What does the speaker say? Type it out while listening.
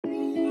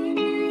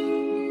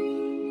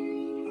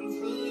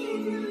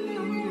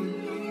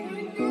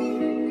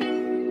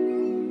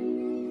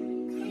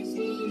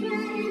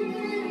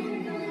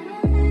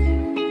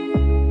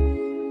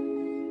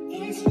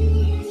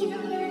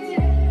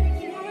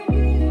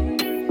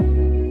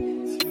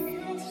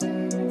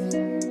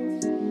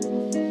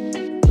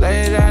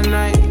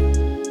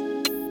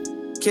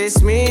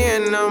Kiss me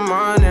in the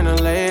morning or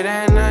late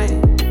at night.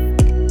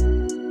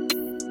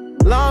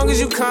 Long as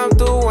you come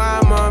through,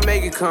 I'ma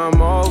make it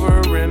come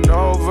over and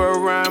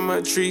over. I'ma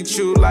treat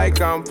you like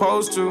I'm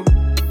supposed to.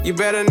 You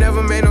better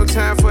never make no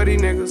time for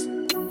these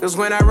niggas. Cause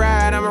when I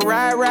ride, I'ma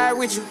ride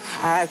with you.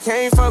 I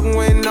can't fuckin'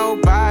 with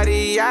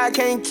nobody. I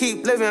can't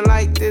keep living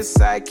like this,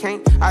 I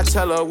can't. I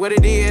tell her what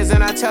it is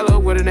and I tell her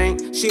what it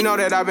ain't. She know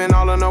that I've been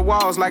all on the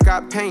walls like I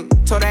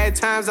paint. Told her at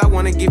times I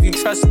wanna give you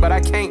trust, but I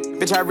can't.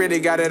 Bitch, I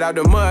really got it out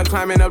the mud,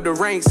 climbing up the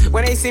ranks.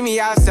 When they see me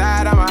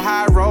outside, I'm a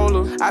high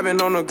roller. I've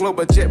been on a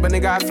global jet, but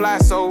nigga, I fly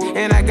solo.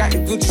 And I got the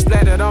Gucci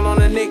splattered all on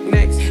the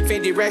knickknacks.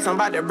 50 racks, I'm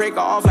about to break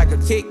her off like a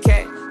Kit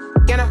Kat.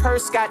 And a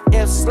hearse got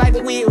F's like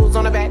the wheels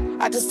on the back.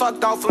 I just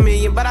fucked off $1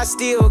 million, but I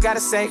still gotta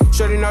say,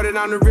 shorty know that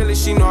I'm the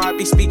realest, she know I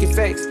be speaking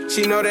facts.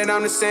 She know that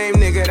I'm the same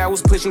nigga that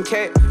was pushing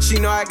cat. She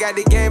know I got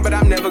the game, but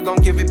I'm never gon'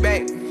 give it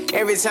back.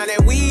 Every time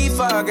that we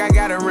fuck, I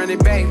gotta run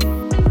it back.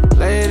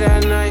 Late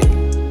at night,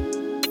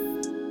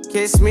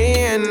 kiss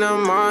me in the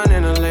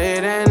morning or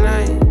late at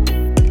night.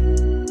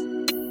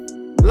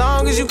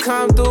 Long as you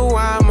come through,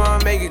 I'ma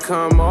make it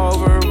come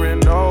over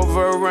and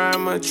over.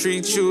 I'ma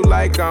treat you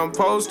like I'm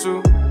supposed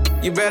to.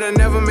 You better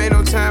never make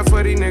no time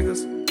for these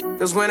niggas.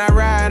 Cause when I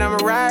ride,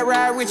 I'ma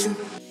ride with you.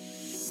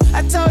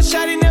 I told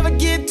Shawty never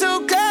get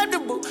too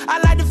comfortable.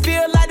 I like to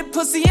feel like the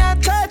pussy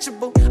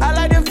untouchable. I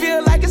like to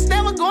feel like it's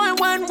never going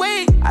one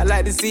way. I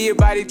like to see your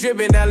body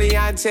dripping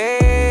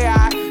Eliante.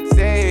 I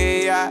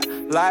say I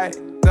like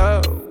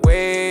the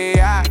way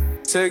I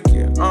took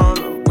you on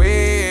a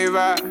wave.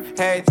 I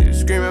had you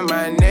screaming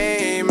my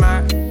name.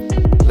 I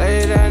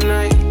late at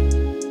night.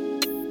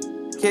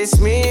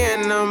 Kiss me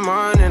in the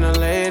morning or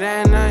late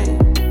at night.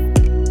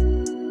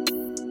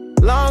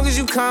 Long as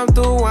you come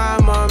through,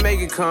 I'ma make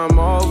it come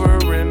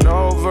over and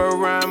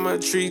over. I'ma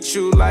treat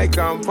you like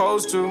I'm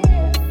supposed to.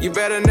 You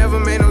better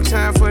never make no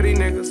time for these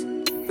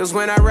niggas. Cause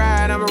when I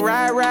ride, I'ma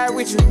ride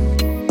with you.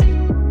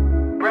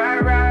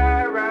 Ride.